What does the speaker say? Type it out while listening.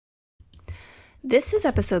This is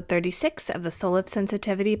episode 36 of the Soul of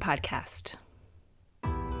Sensitivity podcast.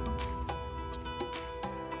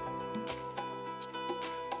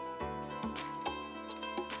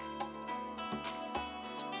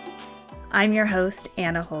 I'm your host,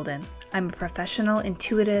 Anna Holden. I'm a professional,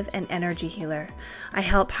 intuitive, and energy healer. I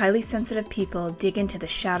help highly sensitive people dig into the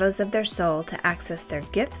shadows of their soul to access their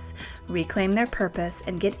gifts, reclaim their purpose,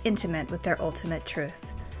 and get intimate with their ultimate truth.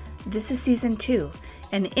 This is season 2,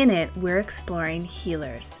 and in it, we're exploring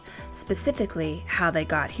healers, specifically how they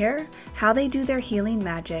got here, how they do their healing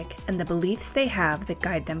magic, and the beliefs they have that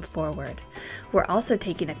guide them forward. We're also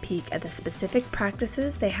taking a peek at the specific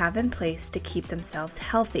practices they have in place to keep themselves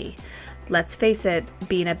healthy. Let's face it,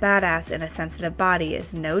 being a badass in a sensitive body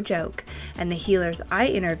is no joke, and the healers I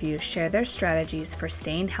interview share their strategies for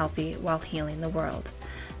staying healthy while healing the world.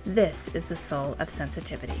 This is the Soul of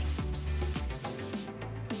Sensitivity.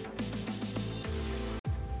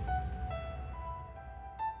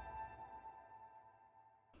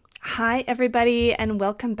 Hi, everybody, and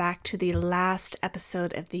welcome back to the last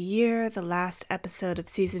episode of the year, the last episode of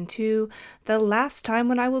season 2, the last time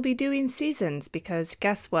when I will be doing seasons, because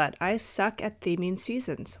guess what? I suck at theming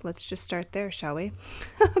seasons. Let's just start there, shall we?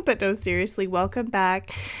 But no, seriously, welcome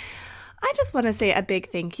back. I just want to say a big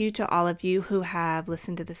thank you to all of you who have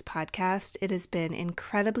listened to this podcast. It has been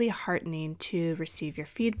incredibly heartening to receive your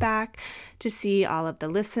feedback, to see all of the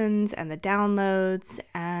listens and the downloads,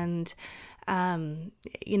 and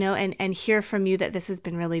and hear from you that this has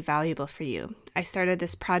been really valuable for you. I started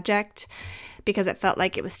this project because it felt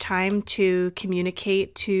like it was time to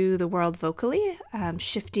communicate to the world vocally,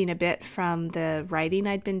 shifting a bit from the writing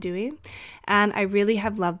I'd been doing. And I really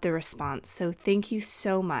have loved the response. So thank you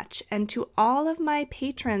so much. And to all of my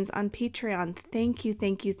patrons on Patreon,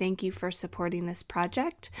 thank you for supporting this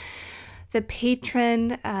project. The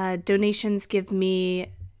patron donations give me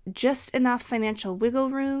just enough financial wiggle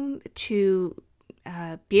room to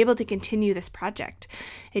be able to continue this project.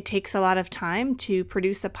 It takes a lot of time to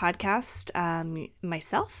produce a podcast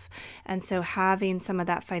myself, and so having some of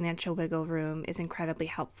that financial wiggle room is incredibly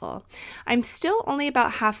helpful. I'm still only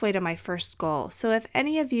about halfway to my first goal, so if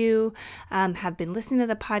any of you have been listening to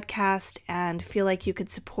the podcast and feel like you could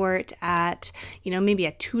support at, maybe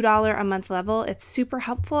a $2 a month level, it's super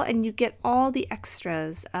helpful, and you get all the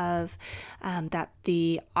extras of that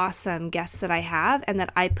the awesome guests that I have and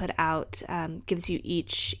that I put out gives you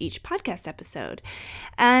each podcast episode.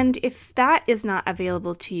 And if that is not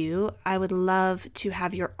available to you, I would love to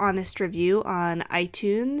have your honest review on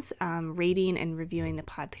iTunes. Rating and reviewing the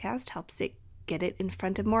podcast helps it get it in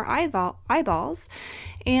front of more eyeballs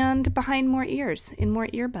and behind more ears, in more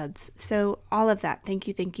earbuds. So all of that, thank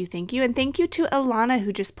you. And thank you to Ilana,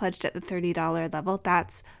 who just pledged at the $30 level.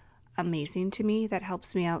 That's amazing to me. That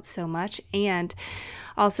helps me out so much, and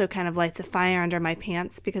also kind of lights a fire under my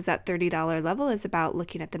pants, because that $30 level is about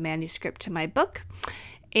looking at the manuscript to my book,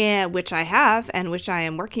 and which I have and which I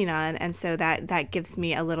am working on, and so that gives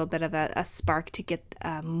me a little bit of a spark to get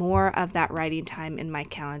more of that writing time in my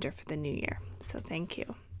calendar for the new year. So thank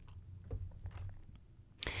you.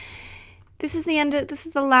 This is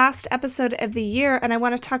the last episode of the year, and I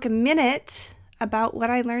want to talk a minute about what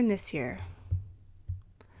I learned this year.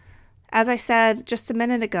 As I said just a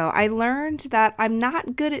minute ago, I learned that I'm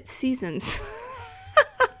not good at seasons.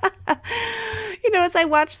 As I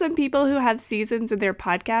watch some people who have seasons in their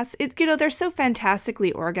podcasts, they're so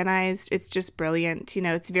fantastically organized. It's just brilliant.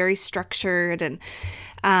 It's very structured, and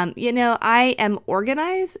I am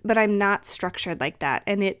organized, but I'm not structured like that.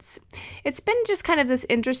 And it's been just kind of this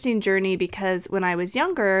interesting journey, because when I was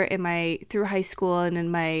younger, through high school and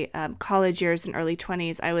in my college years and early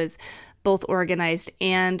 20s, I was both organized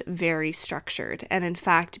and very structured. And in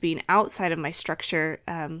fact, being outside of my structure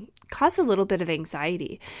caused a little bit of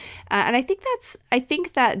anxiety. And I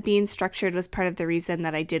think that being structured was part of the reason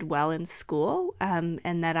that I did well in school,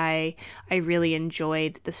 and that I really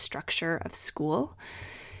enjoyed the structure of school.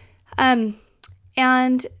 And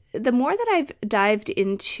the more that I've dived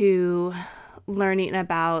into learning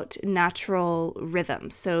about natural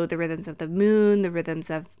rhythms, so the rhythms of the moon, the rhythms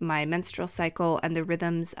of my menstrual cycle, and the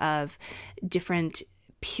rhythms of different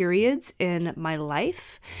periods in my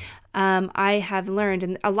life, I have learned,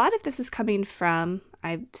 and a lot of this is coming from,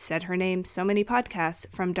 I've said her name so many podcasts,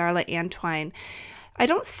 from Darla Antwine. I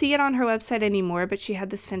don't see it on her website anymore, but she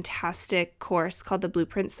had this fantastic course called the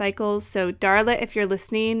Blueprint Cycles. So Darla, if you're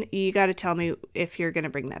listening, you got to tell me if you're going to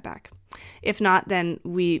bring that back. If not, then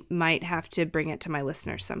we might have to bring it to my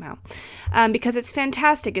listeners somehow, because it's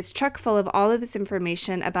fantastic. It's chock full of all of this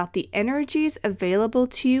information about the energies available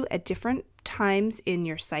to you at different times in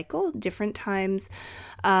your cycle, different times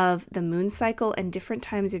of the moon cycle, and different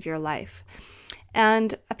times of your life.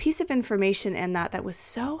 And a piece of information in that was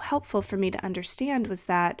so helpful for me to understand was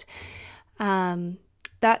that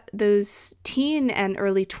that those teen and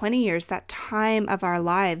early 20 years, that time of our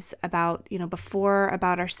lives about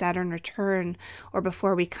our Saturn return or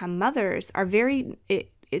before we become mothers, are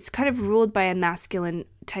it's kind of ruled by a masculine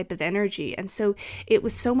type of energy. And so it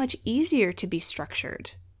was so much easier to be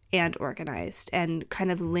structured and organized and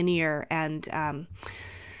kind of linear and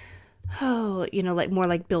more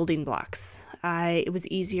like building blocks. It was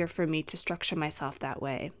easier for me to structure myself that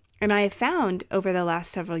way. And I have found over the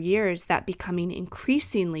last several years that becoming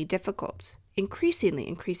increasingly difficult. And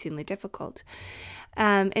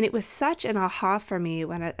it was such an aha for me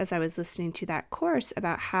as I was listening to that course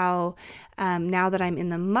about how now that I'm in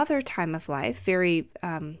the mother time of life, very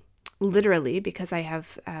literally, because I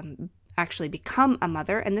have actually become a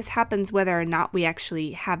mother, and this happens whether or not we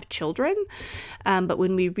actually have children, but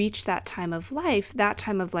when we reach that time of life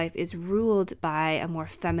is ruled by a more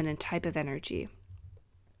feminine type of energy.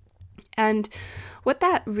 And what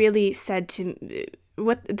that really said to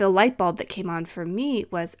what the light bulb that came on for me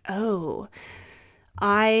was,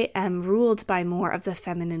 I am ruled by more of the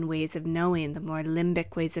feminine ways of knowing, the more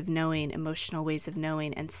limbic ways of knowing, emotional ways of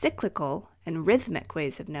knowing, and cyclical and rhythmic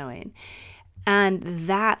ways of knowing. And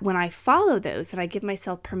that when I follow those, and I give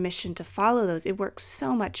myself permission to follow those, it works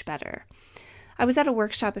so much better. I was at a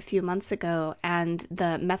workshop a few months ago, and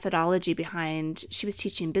the methodology behind, she was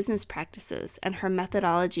teaching business practices, and her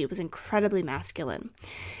methodology was incredibly masculine.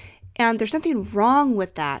 And there's nothing wrong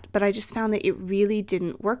with that, but I just found that it really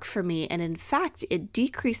didn't work for me. And in fact, it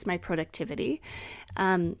decreased my productivity.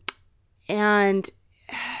 And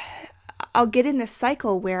I'll get in this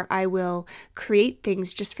cycle where I will create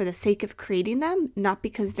things just for the sake of creating them, not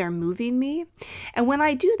because they're moving me. And when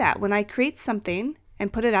I do that, when I create something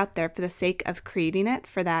and put it out there for the sake of creating it,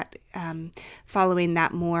 for that following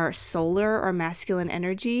that more solar or masculine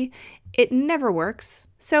energy, it never works.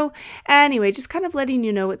 So anyway, just kind of letting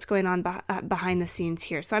you know what's going on behind the scenes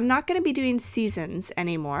here. So I'm not going to be doing seasons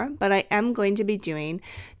anymore, but I am going to be doing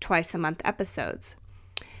twice a month episodes.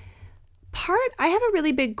 I have a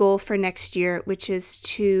really big goal for next year, which is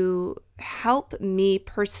to help me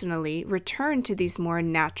personally return to these more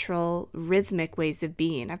natural, rhythmic ways of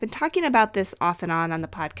being. I've been talking about this off and on the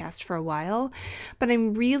podcast for a while, but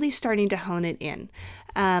I'm really starting to hone it in.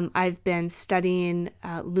 I've been studying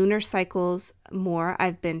lunar cycles more.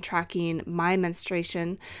 I've been tracking my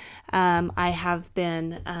menstruation. I have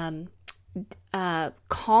been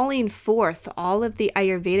calling forth all of the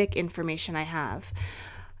Ayurvedic information I have.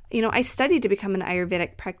 I studied to become an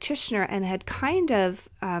Ayurvedic practitioner and had kind of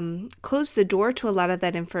closed the door to a lot of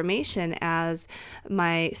that information as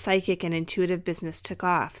my psychic and intuitive business took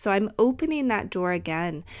off. So I'm opening that door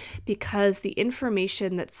again because the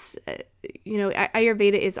information that's,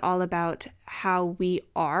 Ayurveda is all about how we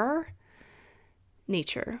are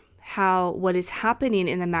nature, how what is happening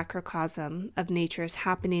in the macrocosm of nature is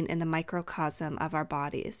happening in the microcosm of our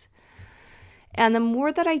bodies. And the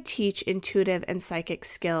more that I teach intuitive and psychic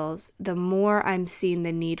skills, the more I'm seeing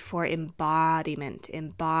the need for embodied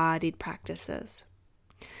practices.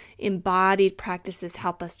 Embodied practices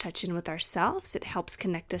help us touch in with ourselves. It helps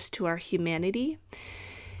connect us to our humanity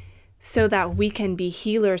so that we can be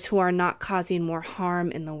healers who are not causing more harm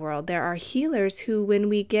in the world. There are healers who, when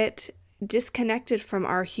we get disconnected from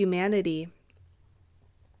our humanity,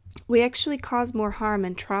 we actually cause more harm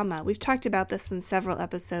and trauma. We've talked about this in several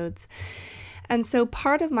episodes. And so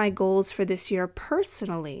part of my goals for this year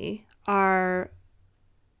personally are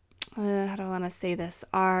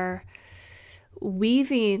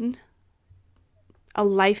weaving a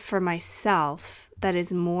life for myself that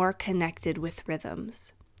is more connected with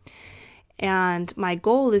rhythms. And my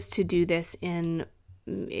goal is to do this in,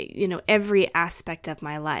 every aspect of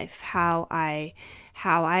my life, how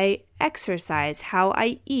I exercise, how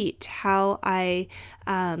I eat, how I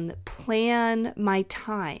plan my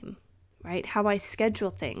time. Right? How I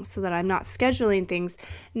schedule things so that I'm not scheduling things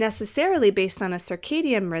necessarily based on a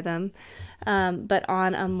circadian rhythm, but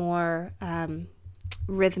on a more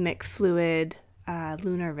rhythmic, fluid,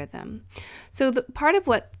 lunar rhythm. So part of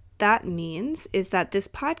what that means is that this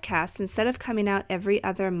podcast, instead of coming out every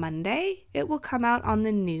other Monday, it will come out on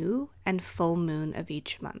the new and full moon of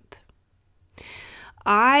each month.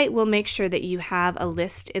 I will make sure that you have a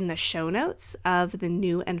list in the show notes of the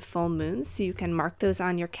new and full moons so you can mark those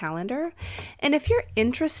on your calendar. And if you're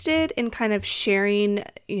interested in kind of sharing,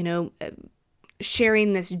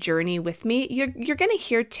 sharing this journey with me. You're going to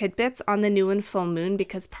hear tidbits on the new and full moon,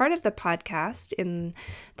 because part of the podcast in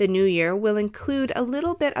the new year will include a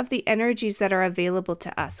little bit of the energies that are available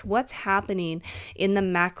to us. What's happening in the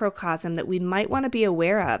macrocosm that we might want to be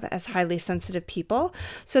aware of as highly sensitive people,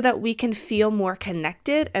 so that we can feel more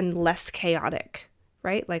connected and less chaotic,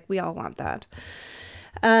 right? Like, we all want that.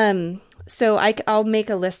 So I'll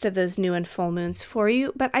make a list of those new and full moons for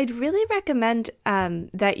you, but I'd really recommend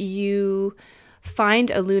that you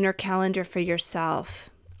find a lunar calendar for yourself.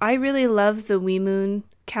 I really love the WeMoon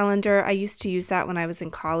calendar. I used to use that when I was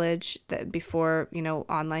in college, before,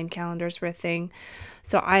 online calendars were a thing.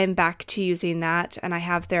 So I am back to using that, and I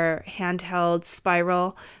have their handheld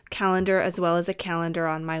spiral calendar as well as a calendar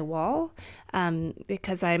on my wall,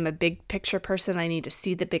 because I'm a big picture person. I need to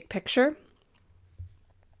see the big picture.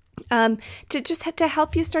 To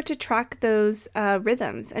help you start to track those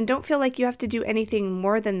rhythms. And don't feel like you have to do anything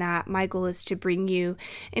more than that. My goal is to bring you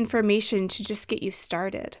information to just get you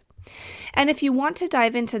started. And if you want to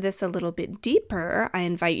dive into this a little bit deeper, I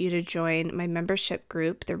invite you to join my membership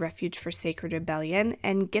group, the Refuge for Sacred Rebellion,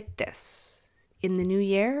 and get this. In the new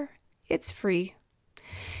year, it's free.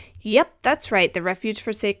 Yep, that's right. The Refuge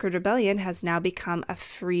for Sacred Rebellion has now become a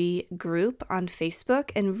free group on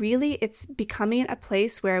Facebook, and really it's becoming a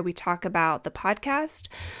place where we talk about the podcast.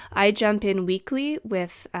 I jump in weekly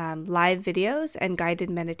with live videos and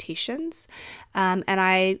guided meditations, and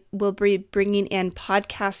I will be bringing in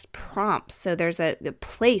podcast prompts. So there's a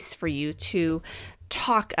place for you to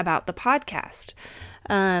talk about the podcast.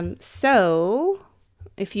 So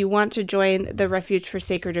if you want to join the Refuge for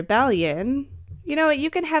Sacred Rebellion, you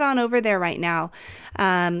can head on over there right now,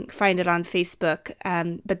 find it on Facebook,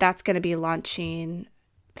 but that's going to be launching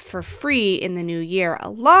for free in the new year,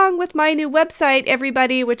 along with my new website,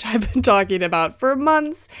 everybody, which I've been talking about for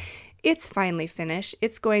months. It's finally finished.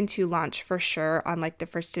 It's going to launch for sure on the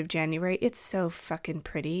 1st of January. It's so fucking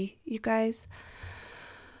pretty, you guys.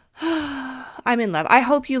 I'm in love. I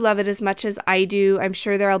hope you love it as much as I do. I'm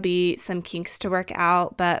sure there'll be some kinks to work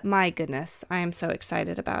out, but my goodness, I am so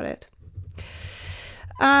excited about it.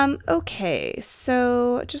 Okay,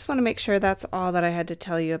 so just want to make sure that's all that I had to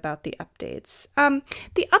tell you about the updates.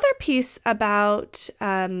 The other piece about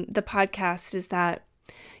the podcast is that,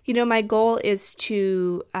 my goal is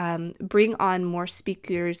to bring on more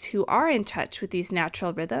speakers who are in touch with these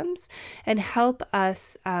natural rhythms and help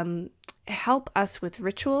us with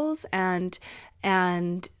rituals and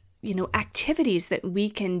activities that we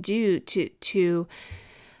can do to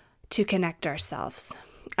connect ourselves.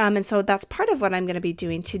 And so that's part of what I'm going to be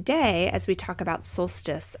doing today as we talk about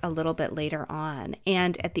solstice a little bit later on.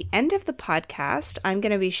 And at the end of the podcast, I'm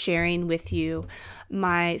going to be sharing with you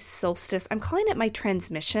my solstice. I'm calling it my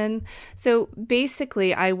transmission. So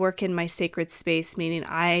basically, I work in my sacred space, meaning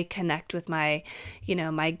I connect with my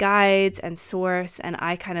guides and source, and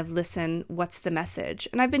I kind of listen, what's the message?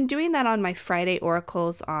 And I've been doing that on my Friday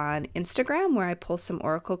oracles on Instagram, where I pull some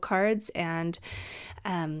oracle cards and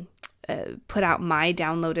put out my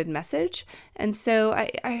downloaded message. And so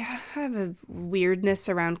I have a weirdness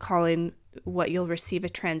around calling what you'll receive a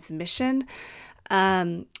transmission.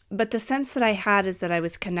 But the sense that I had is that I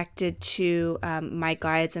was connected to my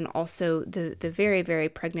guides, and also the very, very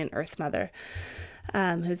pregnant Earth Mother,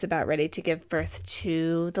 who's about ready to give birth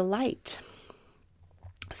to the light.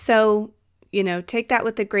 So, take that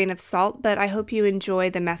with a grain of salt, but I hope you enjoy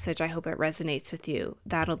the message. I hope it resonates with you.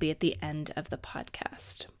 That'll be at the end of the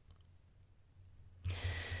podcast.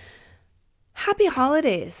 Happy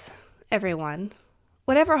holidays, everyone.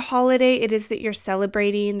 Whatever holiday it is that you're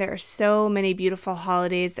celebrating, there are so many beautiful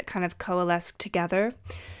holidays that kind of coalesce together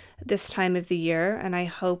this time of the year, and I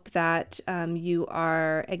hope that you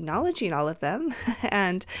are acknowledging all of them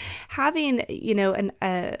and having,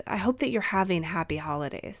 I hope that you're having happy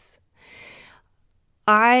holidays.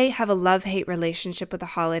 I have a love-hate relationship with the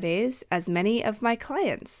holidays, as many of my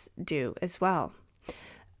clients do as well.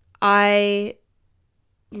 I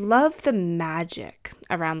love the magic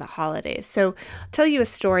around the holidays. So I'll tell you a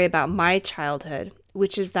story about my childhood,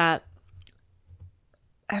 which is that,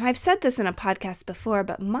 and I've said this in a podcast before,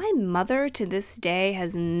 but my mother to this day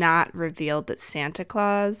has not revealed that Santa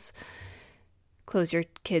Claus, close your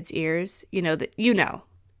kids' ears,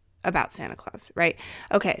 about Santa Claus, right?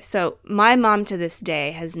 Okay, so my mom to this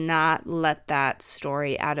day has not let that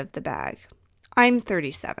story out of the bag. I'm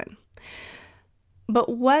 37.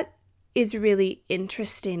 But what is really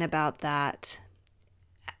interesting about that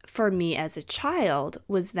for me as a child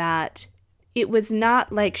was that it was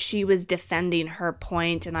not like she was defending her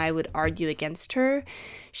point and I would argue against her.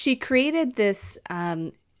 She created this,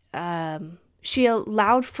 she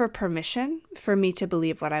allowed for permission for me to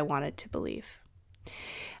believe what I wanted to believe.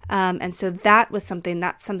 And so that's something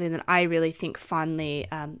that I really think fondly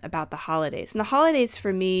about the holidays. And the holidays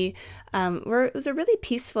for me it was a really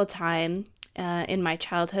peaceful time in my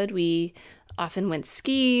childhood. We often went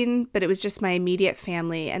skiing, but it was just my immediate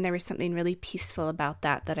family, and there was something really peaceful about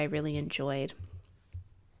that I really enjoyed.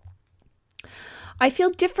 I feel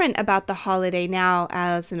different about the holiday now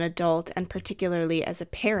as an adult, and particularly as a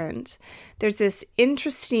parent. There's this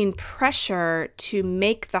interesting pressure to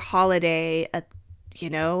make the holiday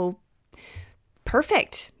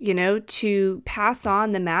perfect, to pass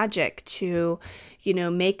on the magic, to,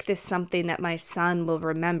 make this something that my son will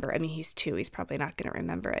remember. I mean, he's 2, he's probably not going to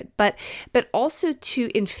remember it, but also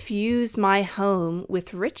to infuse my home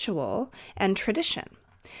with ritual and tradition,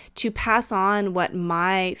 to pass on what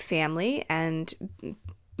my family and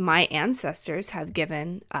my ancestors have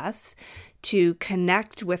given us, to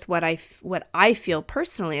connect with what I feel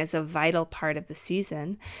personally as a vital part of the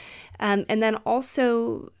season. And then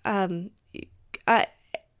also,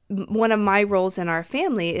 one of my roles in our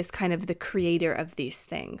family is kind of the creator of these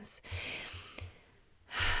things.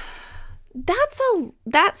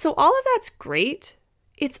 So all of that's great.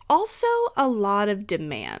 It's also a lot of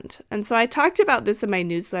demand. And so I talked about this in my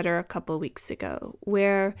newsletter a couple weeks ago,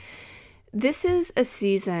 where this is a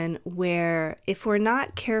season where if we're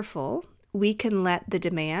not careful, we can let the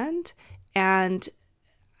demand and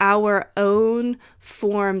our own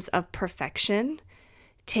forms of perfection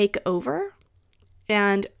take over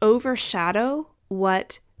and overshadow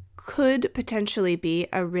what could potentially be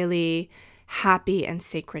a really happy and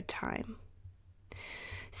sacred time.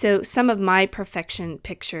 So some of my perfection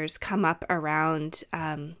pictures come up around,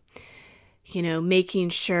 making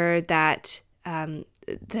sure that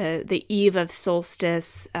the eve of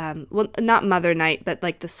solstice, not Mother Night, but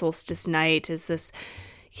like the solstice night is this,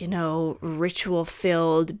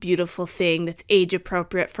 ritual-filled, beautiful thing that's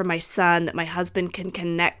age-appropriate for my son, that my husband can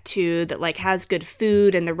connect to, that like has good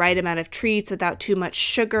food and the right amount of treats without too much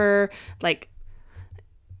sugar. Like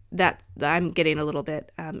that, I'm getting a little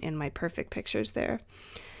bit in my perfect pictures there.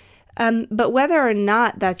 But whether or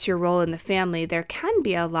not that's your role in the family, there can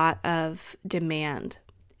be a lot of demand.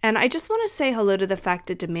 And I just want to say hello to the fact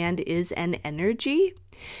that demand is an energy,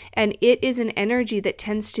 and it is an energy that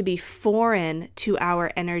tends to be foreign to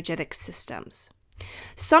our energetic systems.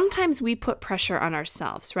 Sometimes we put pressure on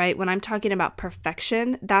ourselves, right? When I'm talking about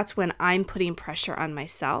perfection, that's when I'm putting pressure on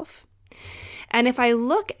myself. And if I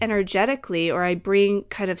look energetically, or I bring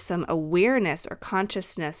kind of some awareness or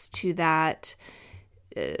consciousness to that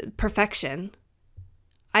perfection,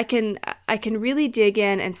 I can really dig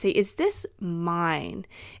in and say, is this mine?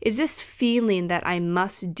 Is this feeling that I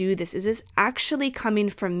must do this? Is this actually coming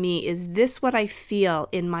from me? Is this what I feel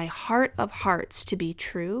in my heart of hearts to be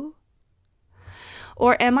true?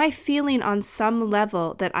 Or am I feeling on some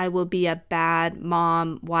level that I will be a bad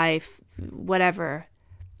mom, wife, whatever,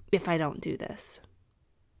 if I don't do this?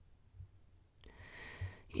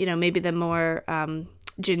 Maybe the more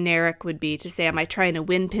generic would be to say, am I trying to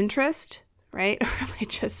win Pinterest? Right? Or am I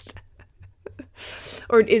just,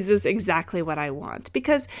 or is this exactly what I want?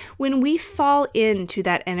 Because when we fall into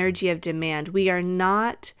that energy of demand, we're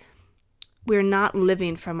not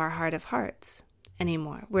living from our heart of hearts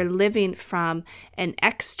anymore. We're living from an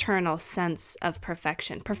external sense of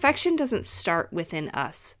perfection. Perfection doesn't start within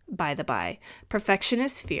us, by the by. Perfection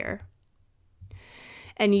is fear.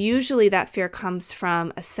 And usually that fear comes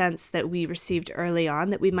from a sense that we received early on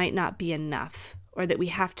that we might not be enough, or that we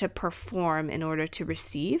have to perform in order to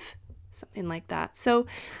receive, something like that. So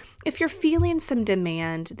if you're feeling some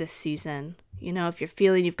demand this season, if you're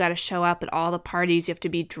feeling you've got to show up at all the parties, you have to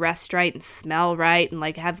be dressed right and smell right and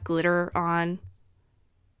like have glitter on.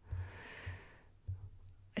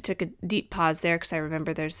 I took a deep pause there because I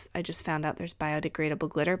remember I just found out there's biodegradable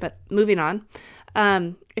glitter, but moving on.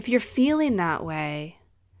 If you're feeling that way,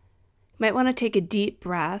 you might want to take a deep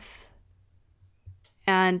breath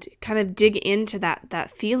and kind of dig into that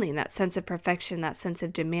feeling, that sense of perfection, that sense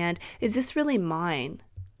of demand. Is this really mine?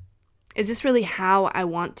 Is this really how I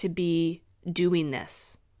want to be doing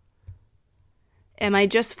this? Am I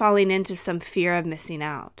just falling into some fear of missing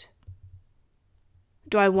out?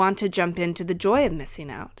 Do I want to jump into the joy of missing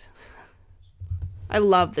out? I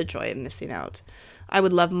love the joy of missing out. I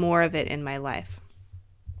would love more of it in my life.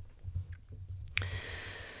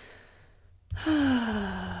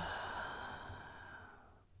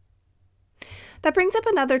 That brings up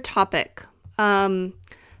another topic,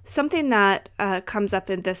 something that comes up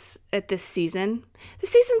at this season. The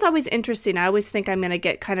season's always interesting. I always think I'm going to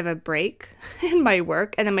get kind of a break in my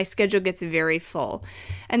work, and then my schedule gets very full.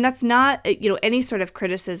 And that's not, any sort of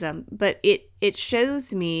criticism, but it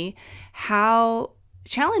shows me how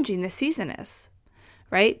challenging this season is.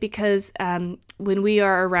 right? Because when we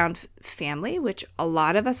are around family, which a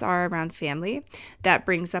lot of us are around family, that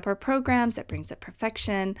brings up our programs, that brings up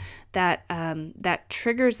perfection, that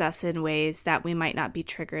triggers us in ways that we might not be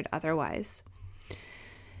triggered otherwise.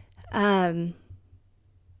 And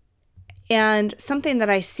something that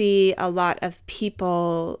I see a lot of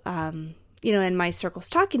people, in my circles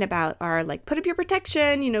talking about are like, put up your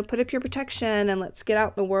protection, put up your protection and let's get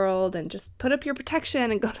out in the world and just put up your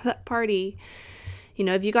protection and go to that party.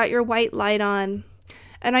 Have you got your white light on?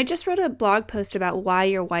 And I just wrote a blog post about why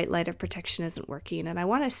your white light of protection isn't working. And I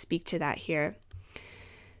want to speak to that here.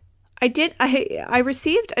 I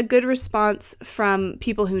received a good response from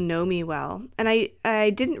people who know me well. And I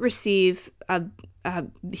didn't receive a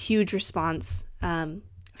huge response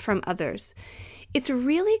from others. It's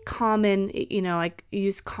really common, I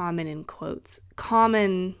use common in quotes,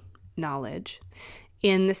 common knowledge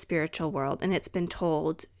in the spiritual world. And it's been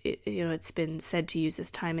told, it's been said to use this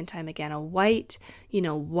time and time again, a white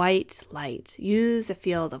light. Use a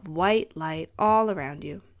field of white light all around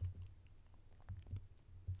you.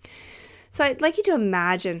 So I'd like you to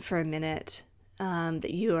imagine for a minute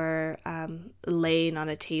that you are laying on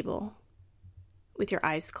a table with your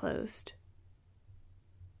eyes closed.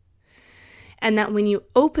 And that when you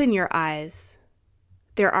open your eyes,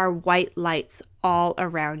 there are white lights all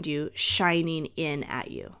around you shining in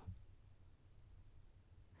at you.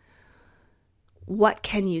 What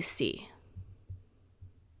can you see?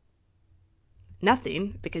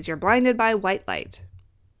 Nothing, because you're blinded by white light.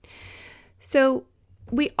 So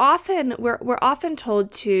we're often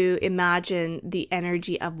told to imagine the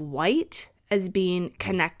energy of white as being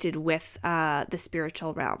connected with the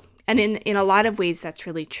spiritual realm. And in a lot of ways, that's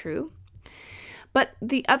really true. But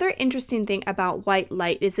the other interesting thing about white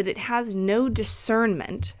light is that it has no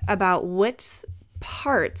discernment about which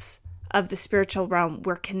parts of the spiritual realm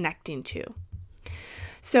we're connecting to.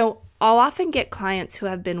 So I'll often get clients who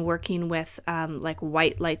have been working with like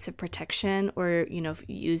white lights of protection or,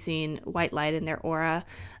 using white light in their aura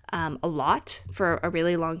a lot for a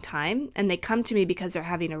really long time. And they come to me because they're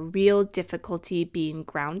having a real difficulty being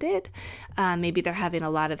grounded. Maybe they're having a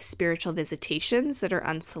lot of spiritual visitations that are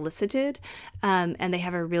unsolicited, and they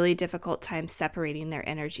have a really difficult time separating their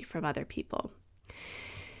energy from other people.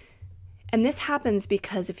 And this happens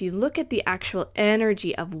because if you look at the actual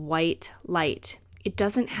energy of white light, it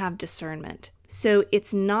doesn't have discernment. So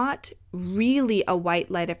it's not really a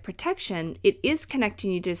white light of protection. It is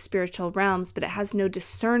connecting you to spiritual realms, but it has no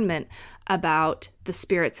discernment about the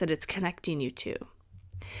spirits that it's connecting you to.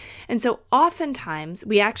 And so oftentimes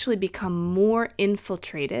we actually become more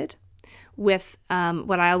infiltrated with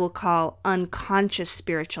what I will call unconscious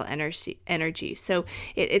spiritual energy. So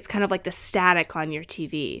it's kind of like the static on your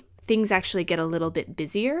TV. Things actually get a little bit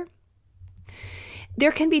busier.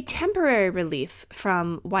 There can be temporary relief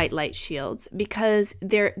from white light shields because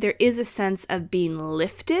there is a sense of being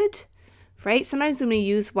lifted, right? Sometimes when we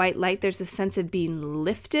use white light, there's a sense of being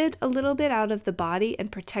lifted a little bit out of the body and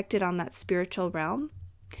protected on that spiritual realm.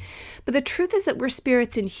 But the truth is that we're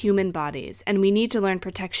spirits in human bodies, and we need to learn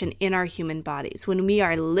protection in our human bodies. When we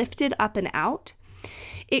are lifted up and out,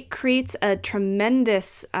 it creates a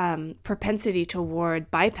tremendous propensity toward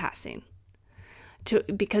bypassing.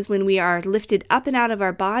 Because when we are lifted up and out of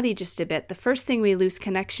our body just a bit, the first thing we lose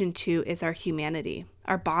connection to is our humanity,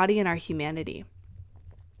 our body and our humanity.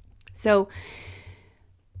 So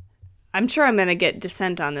I'm sure I'm going to get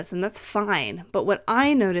dissent on this, and that's fine. But what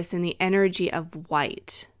I notice in the energy of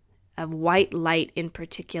white light in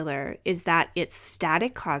particular, is that it's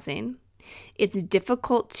static causing. It's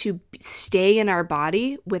difficult to stay in our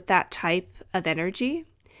body with that type of energy.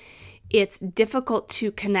 It's difficult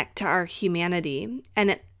to connect to our humanity.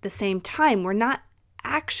 And at the same time, we're not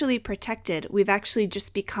actually protected. We've actually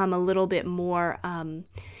just become a little bit more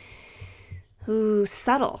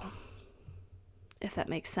subtle, if that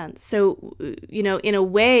makes sense. So, in a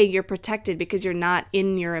way, you're protected because you're not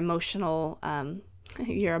in your emotional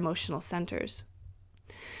centers.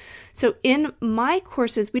 So in my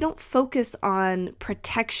courses, we don't focus on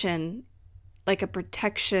protection like a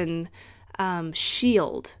protection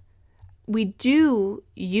shield. We do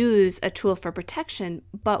use a tool for protection,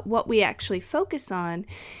 but what we actually focus on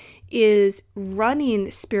is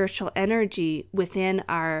running spiritual energy within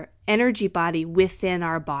our energy body, within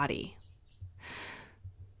our body.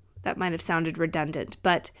 That might have sounded redundant,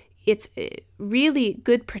 but it's really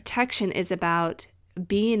good protection is about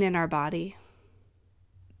being in our body,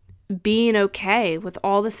 being okay with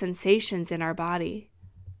all the sensations in our body,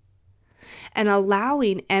 and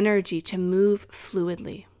allowing energy to move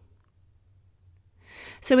fluidly.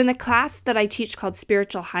 So in the class that I teach called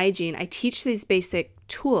Spiritual Hygiene, I teach these basic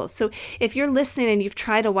tools. So if you're listening and you've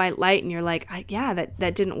tried a white light and you're like, yeah,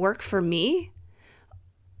 that didn't work for me,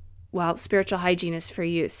 well, spiritual hygiene is for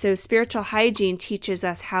you. So spiritual hygiene teaches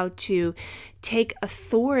us how to take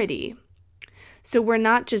authority. So we're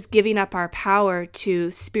not just giving up our power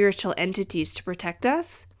to spiritual entities to protect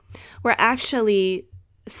us. We're actually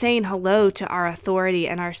saying hello to our authority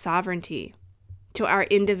and our sovereignty, to our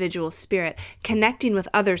individual spirit. Connecting with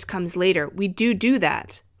others comes later. We do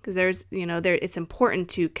that because it's important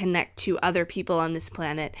to connect to other people on this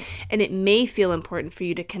planet, and it may feel important for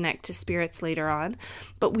you to connect to spirits later on,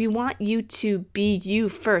 but we want you to be you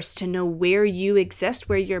first, to know where you exist,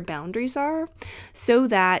 where your boundaries are, so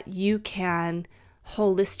that you can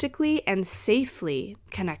holistically and safely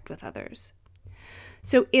connect with others.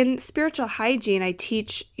 So in spiritual hygiene, I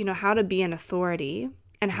teach, how to be an authority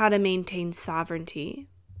and how to maintain sovereignty,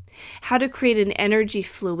 how to create an energy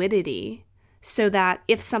fluidity so that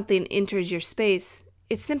if something enters your space,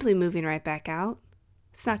 it's simply moving right back out.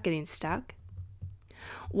 It's not getting stuck.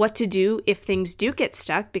 What to do if things do get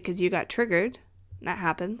stuck because you got triggered. That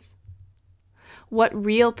happens. What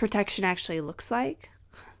real protection actually looks like.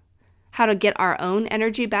 How to get our own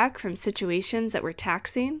energy back from situations that were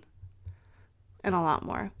taxing. And a lot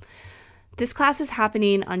more. This class is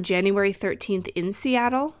happening on January 13th in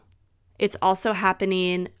Seattle. It's also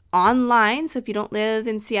happening online. So if you don't live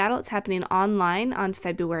in Seattle, it's happening online on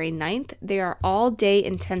February 9th. They are all-day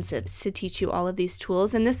intensives to teach you all of these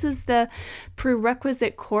tools. And this is the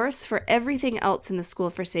prerequisite course for everything else in the School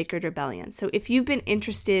for Sacred Rebellion. So if you've been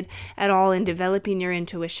interested at all in developing your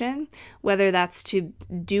intuition, whether that's to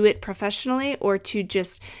do it professionally or to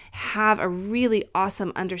just have a really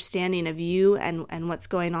awesome understanding of you and what's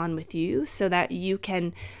going on with you so that you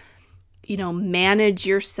can manage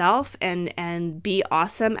yourself and be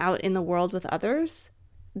awesome out in the world with others.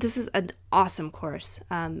 This is an awesome course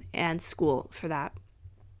and school for that.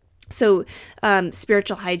 So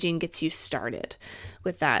spiritual hygiene gets you started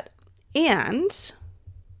with that. And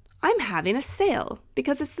I'm having a sale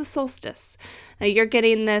because it's the solstice. Now you're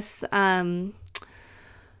getting this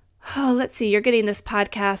you're getting this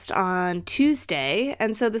podcast on Tuesday,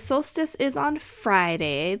 and so the solstice is on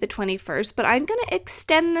Friday, the 21st, but I'm going to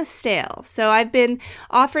extend the sale. So I've been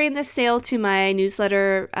offering this sale to my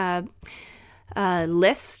newsletter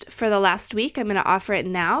list for the last week. I'm going to offer it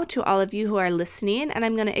now to all of you who are listening, and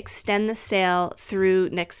I'm going to extend the sale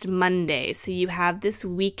through next Monday. So you have this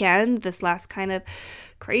weekend, this last kind of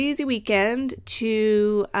crazy weekend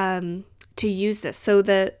to use this. So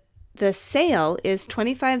the sale is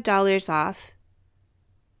 $25 off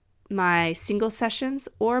my single sessions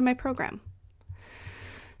or my program.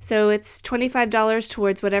 So it's $25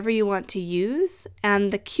 towards whatever you want to use.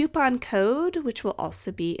 And the coupon code, which will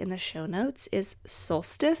also be in the show notes, is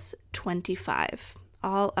Solstice25,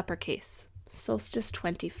 all uppercase,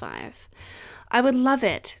 Solstice25. I would love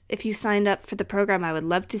it if you signed up for the program. I would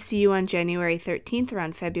love to see you on January 13th or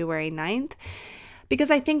on February 9th. Because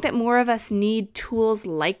I think that more of us need tools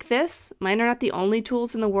like this. Mine are not the only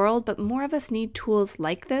tools in the world, but more of us need tools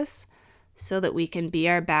like this so that we can be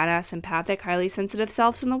our badass, empathic, highly sensitive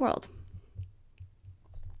selves in the world.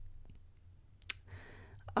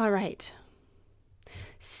 All right.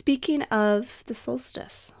 Speaking of the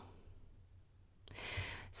solstice,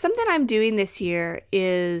 something I'm doing this year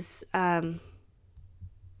is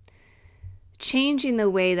changing the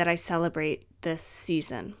way that I celebrate this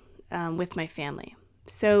season with my family.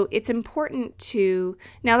 So it's important to,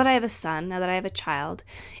 now that I have a son, now that I have a child,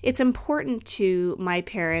 it's important to my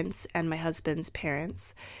parents and my husband's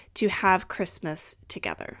parents to have Christmas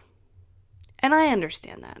together. And I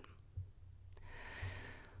understand that.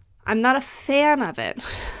 I'm not a fan of it,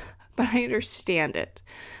 but I understand it.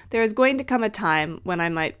 There is going to come a time when I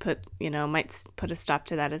might put a stop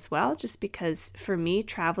to that as well, just because for me,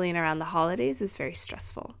 traveling around the holidays is very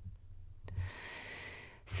stressful.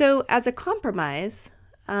 So as a compromise,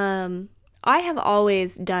 I have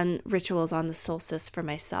always done rituals on the solstice for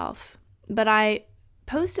myself, but I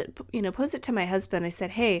posed it to my husband. I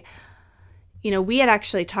said, hey, we had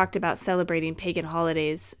actually talked about celebrating pagan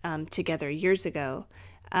holidays together years ago,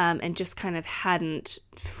 and just kind of hadn't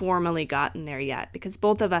formally gotten there yet because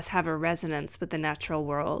both of us have a resonance with the natural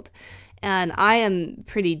world. And I am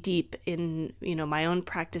pretty deep in, my own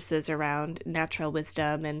practices around natural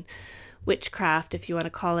wisdom and witchcraft, if you want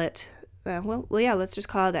to call it. Let's just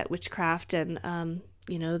call it that, witchcraft and,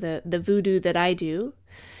 the voodoo that I do.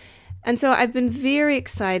 And so I've been very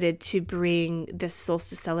excited to bring this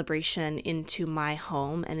solstice celebration into my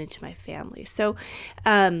home and into my family. So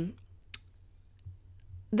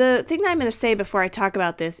the thing that I'm going to say before I talk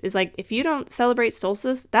about this is like, if you don't celebrate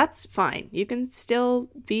solstice, that's fine. You can still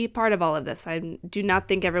be part of all of this. I do not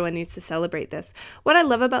think everyone needs to celebrate this. What I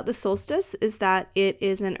love about the solstice is that it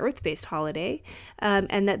is an earth-based holiday,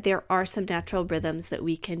 and that there are some natural rhythms that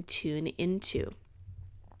we can tune into.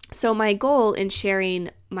 So my goal in sharing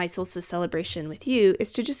my solstice celebration with you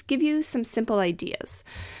is to just give you some simple ideas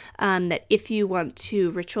that if you want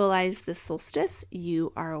to ritualize the solstice,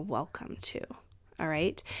 you are welcome to. All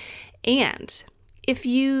right. And if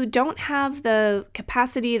you don't have the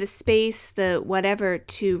capacity, the space, the whatever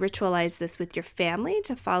to ritualize this with your family,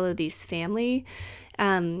 to follow these family,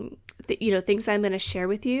 things I'm going to share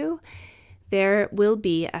with you, there will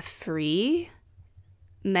be a free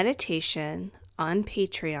meditation on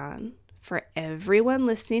Patreon for everyone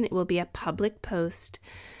listening. It will be a public post,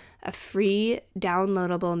 a free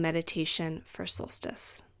downloadable meditation for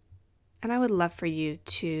solstice. And I would love for you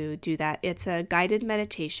to do that. It's a guided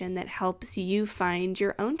meditation that helps you find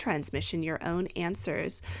your own transmission, your own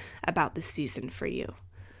answers about the season for you.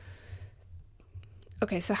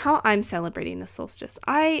 Okay, so how I'm celebrating the solstice.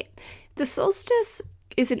 The solstice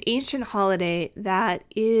is an ancient holiday that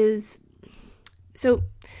is, so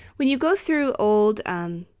when you go through old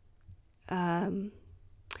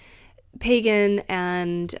pagan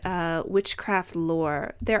and witchcraft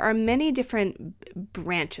lore, there are many different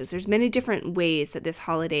branches. There's many different ways that this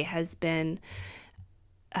holiday has been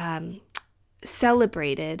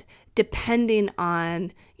celebrated, depending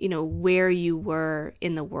on where you were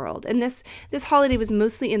in the world. And this holiday was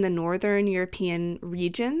mostly in the northern European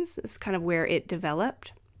regions. It's kind of where it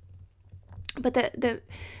developed. But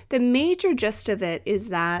the major gist of it is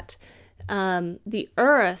that the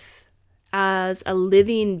earth as a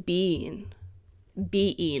living being.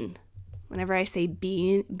 Whenever I say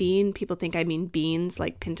being, people think I mean beans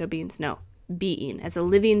like pinto beans. No, being as a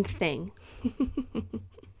living thing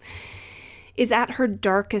is at her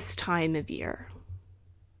darkest time of year.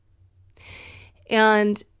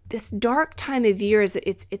 And this dark time of year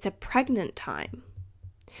it's a pregnant time.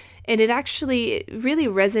 And it really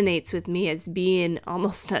resonates with me as being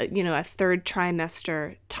almost a third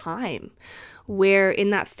trimester time, where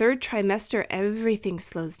in that third trimester, everything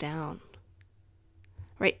slows down,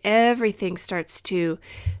 right? Everything starts to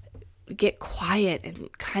get quiet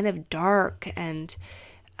and kind of dark and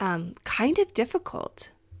kind of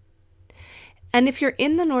difficult. And if you're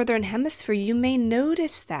in the Northern Hemisphere, you may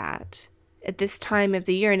notice that at this time of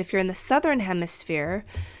the year. And if you're in the Southern Hemisphere,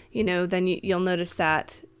 then you'll notice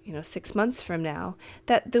that 6 months from now,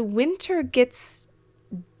 that the winter gets,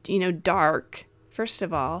 dark, first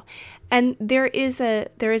of all, and there is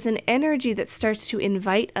an energy that starts to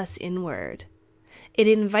invite us inward. It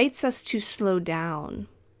invites us to slow down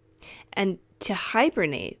and to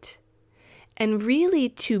hibernate and really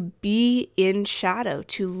to be in shadow,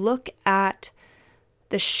 to look at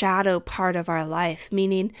the shadow part of our life,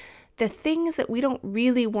 meaning the things that we don't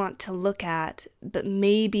really want to look at, but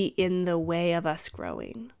maybe in the way of us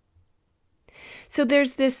growing. So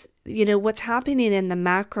there's this, what's happening in the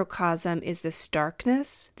macrocosm is this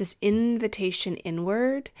darkness, this invitation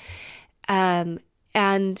inward, and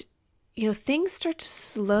things start to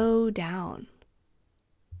slow down.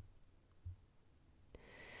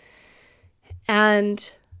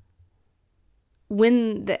 And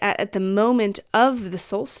at the moment of the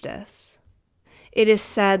solstice, it is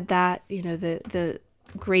said that, the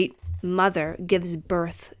great mother gives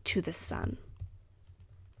birth to the sun.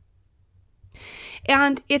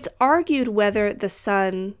 And it's argued whether the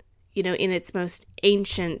sun, in its most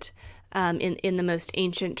ancient, in the most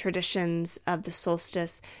ancient traditions of the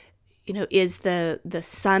solstice, is the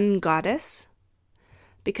sun goddess,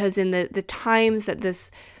 because in the times that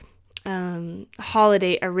this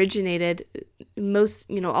holiday originated,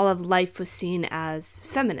 all of life was seen as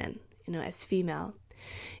feminine, as female.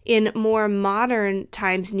 In more modern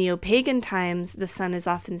times, neo-pagan times, the sun is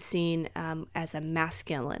often seen as a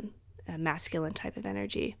masculine type of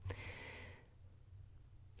energy.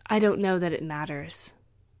 I don't know that it matters,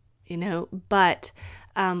 but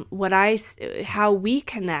how we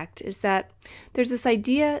connect is that there's this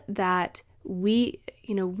idea that we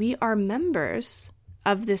are members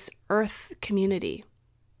of this earth community.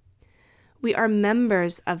 We are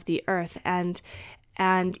members of the earth, and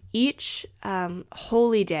each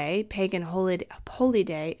holy day, pagan holy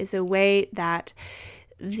day, is a way that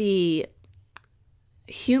the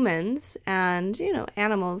humans and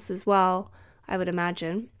animals as well, I would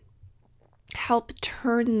imagine, help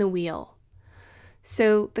turn the wheel.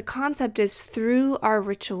 So the concept is, through our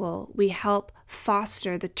ritual, we help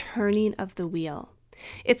foster the turning of the wheel.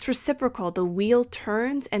 It's reciprocal. The wheel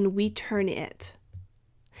turns and we turn it.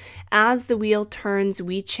 As the wheel turns,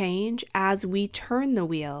 we change. As we turn the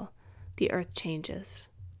wheel, the earth changes.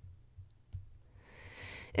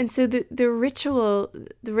 And so the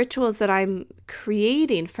rituals that I'm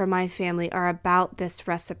creating for my family are about this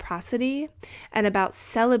reciprocity and about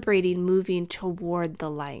celebrating moving toward the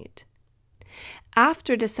light.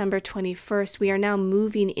 After December 21st, we are now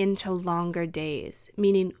moving into longer days,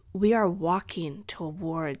 meaning we are walking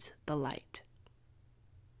towards the light.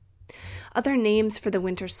 Other names for the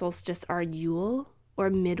winter solstice are Yule or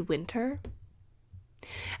midwinter.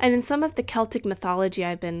 And in some of the Celtic mythology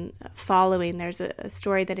I've been following, there's a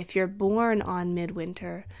story that if you're born on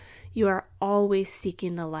midwinter, you are always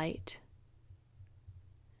seeking the light.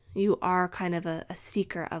 You are kind of a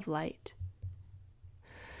seeker of light.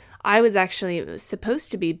 I was actually supposed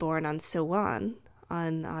to be born on Samhain,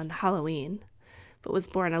 on Halloween, but was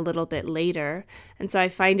born a little bit later. And so I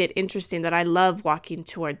find it interesting that I love walking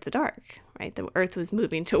toward the dark, right? The earth was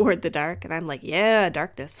moving toward the dark, and I'm like, yeah,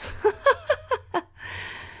 darkness.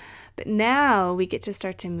 But now we get to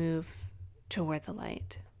start to move toward the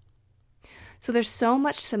light. So there's so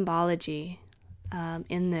much symbology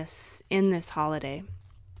in this holiday.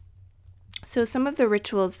 So some of the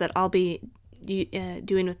rituals that I'll be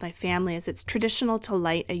doing with my family is it's traditional to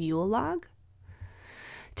light a Yule log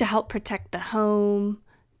to help protect the home.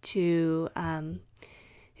 It's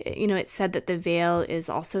said that the veil is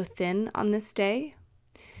also thin on this day.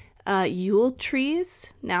 Yule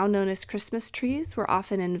trees, now known as Christmas trees, were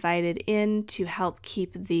often invited in to help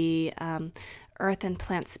keep the earth and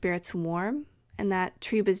plant spirits warm, and that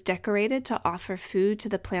tree was decorated to offer food to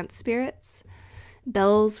the plant spirits.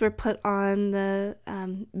 Bells were put on the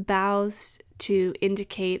boughs to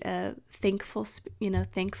indicate a thankful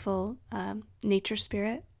nature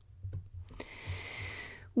spirit.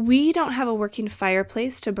 We don't have a working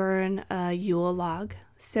fireplace to burn a Yule log,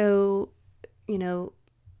 so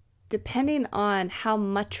depending on how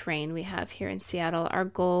much rain we have here in Seattle, our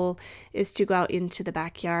goal is to go out into the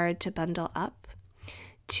backyard to bundle up,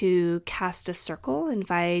 to cast a circle,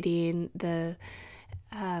 inviting the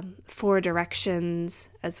four directions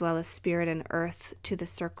as well as spirit and earth to the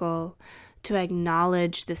circle, to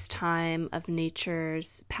acknowledge this time of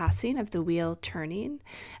nature's passing, of the wheel turning,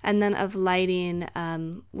 and then of lighting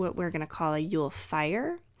what we're going to call a Yule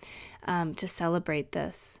fire to celebrate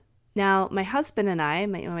this. Now, my husband and I,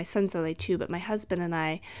 my son's only 2, but my husband and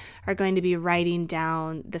I are going to be writing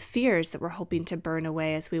down the fears that we're hoping to burn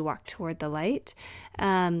away as we walk toward the light,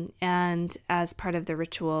 and as part of the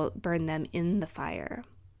ritual, burn them in the fire.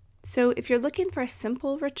 So if you're looking for a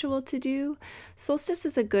simple ritual to do, solstice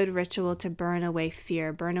is a good ritual to burn away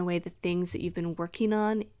fear, burn away the things that you've been working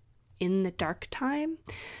on in the dark time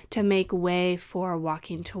to make way for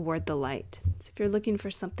walking toward the light. So if you're looking for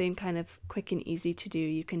something kind of quick and easy to do,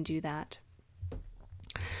 you can do that.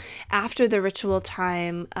 After the ritual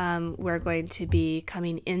time, we're going to be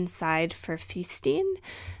coming inside for feasting.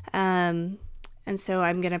 And so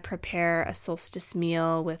I'm going to prepare a solstice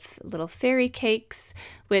meal with little fairy cakes,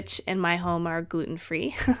 which in my home are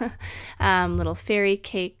gluten-free. Little fairy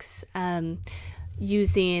cakes. We're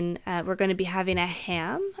going to be having a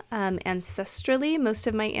ham. Ancestrally, most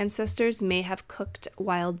of my ancestors may have cooked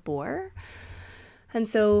wild boar. And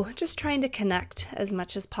so just trying to connect as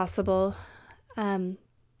much as possible.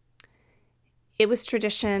 It was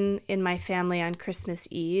tradition in my family on Christmas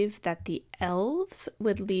Eve that the elves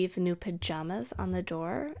would leave new pajamas on the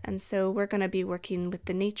door. And so we're going to be working with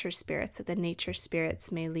the nature spirits, that the nature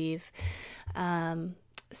spirits may leave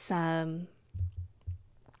some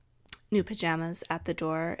new pajamas at the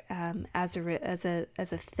door as a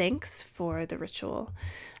thanks for the ritual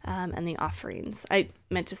and the offerings. I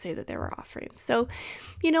meant to say that there were offerings. So,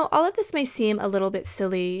 all of this may seem a little bit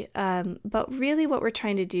silly, but really what we're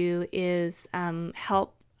trying to do is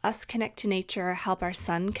help us connect to nature, help our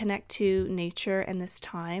son connect to nature in this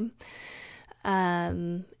time,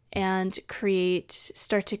 and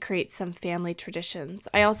start to create some family traditions.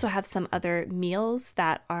 I also have some other meals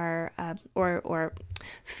that are, or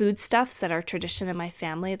foodstuffs that are tradition in my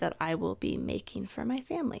family that I will be making for my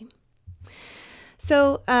family.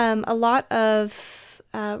 So a lot of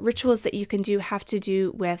rituals that you can do have to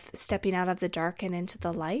do with stepping out of the dark and into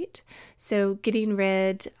the light. So getting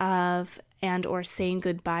rid of and or saying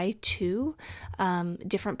goodbye to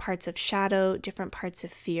different parts of shadow, different parts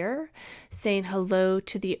of fear, saying hello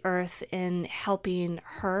to the earth in helping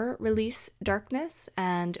her release darkness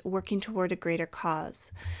and working toward a greater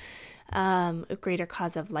cause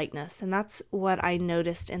of lightness. And that's what I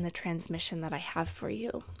noticed in the transmission that I have for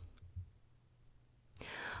you.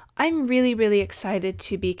 I'm really, really excited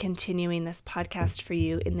to be continuing this podcast for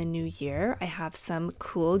you in the new year. I have some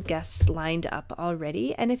cool guests lined up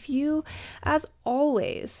already. And if you, as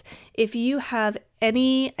always, if you have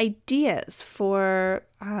any ideas for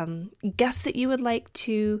guests that you would like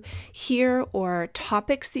to hear or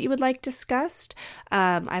topics that you would like discussed,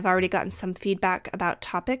 I've already gotten some feedback about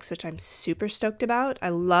topics, which I'm super stoked about. I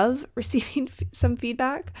love receiving some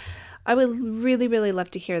feedback. I would really, really love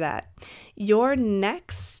to hear that. Your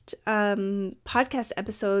next podcast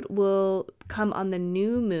episode will come on the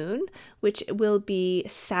new moon, which will be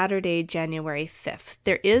Saturday, January 5th.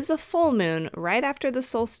 There is a full moon right after the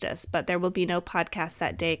solstice, but there will be no podcast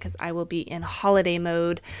that day because I will be in holiday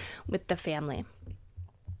mode with the family.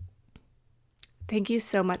 Thank you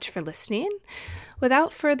so much for listening.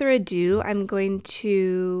 Without further ado, I'm going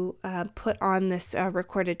to put on this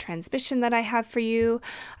recorded transmission that I have for you.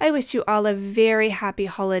 I wish you all a very happy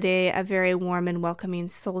holiday, a very warm and welcoming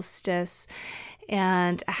solstice,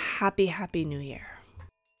 and a happy, happy new year.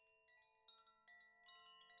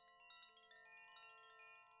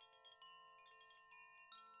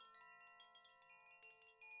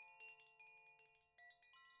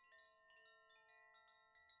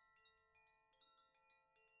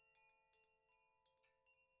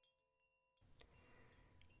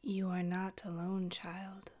 You are not alone,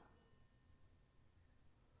 child.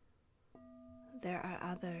 There are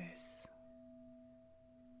others.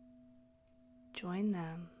 Join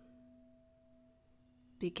them.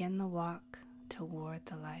 Begin the walk toward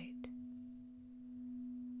the light.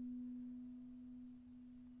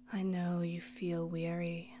 I know you feel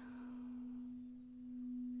weary.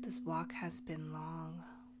 This walk has been long.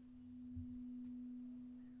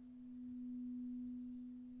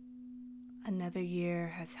 Another year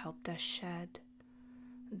has helped us shed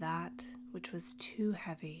that which was too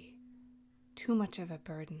heavy, too much of a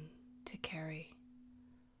burden to carry,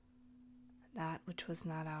 that which was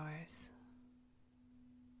not ours.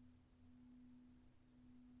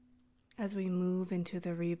 As we move into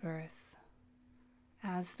the rebirth,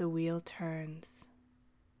 as the wheel turns,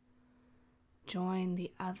 join the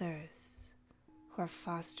others who are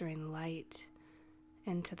fostering light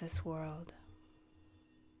into this world.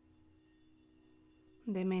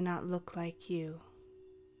 They may not look like you.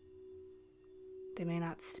 They may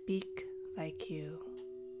not speak like you.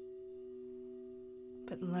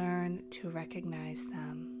 But learn to recognize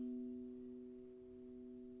them.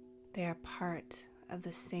 They are part of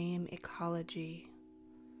the same ecology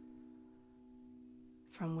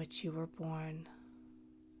from which you were born.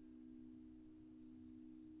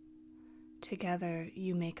 Together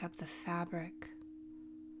you make up the fabric,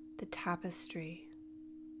 the tapestry,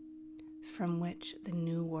 from which the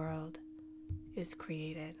new world is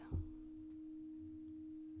created.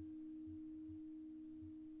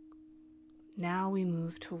 Now we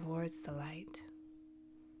move towards the light.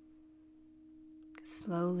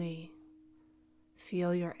 Slowly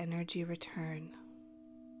feel your energy return.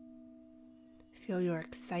 Feel your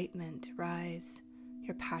excitement rise,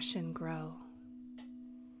 your passion grow.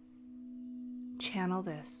 Channel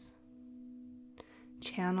this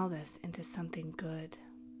into something good,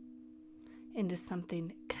 into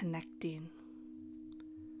something connecting,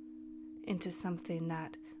 into something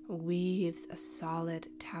that weaves a solid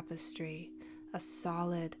tapestry, a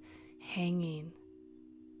solid hanging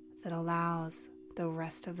that allows the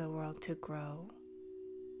rest of the world to grow.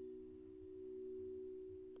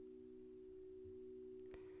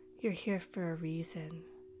 You're here for a reason,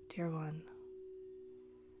 dear one.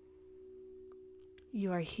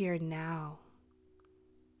 You are here now,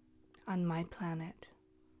 on my planet,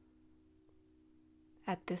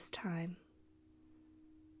 at this time,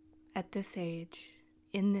 at this age,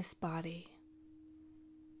 in this body,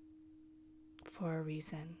 for a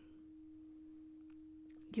reason.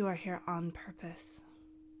 You are here on purpose.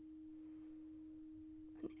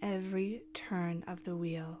 And every turn of the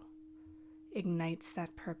wheel ignites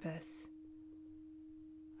that purpose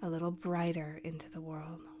a little brighter into the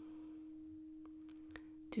world.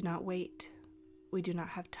 Do not wait. We do not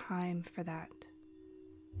have time for that.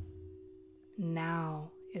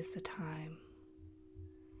 Now is the time.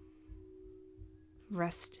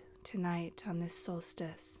 Rest tonight on this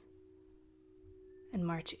solstice and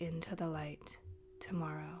march into the light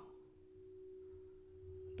tomorrow.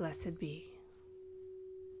 Blessed be.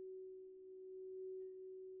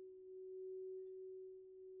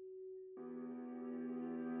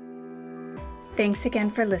 Thanks again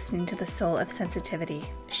for listening to The Soul of Sensitivity.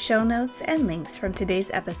 Show notes and links from today's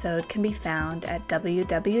episode can be found at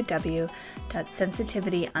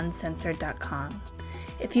www.sensitivityuncensored.com.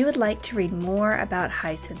 If you would like to read more about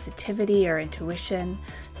high sensitivity or intuition,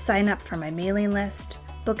 sign up for my mailing list,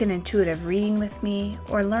 book an intuitive reading with me,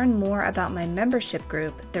 or learn more about my membership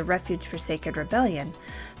group, the Refuge for Sacred Rebellion,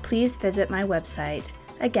 please visit my website.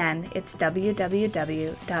 Again, it's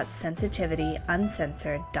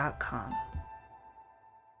www.sensitivityuncensored.com.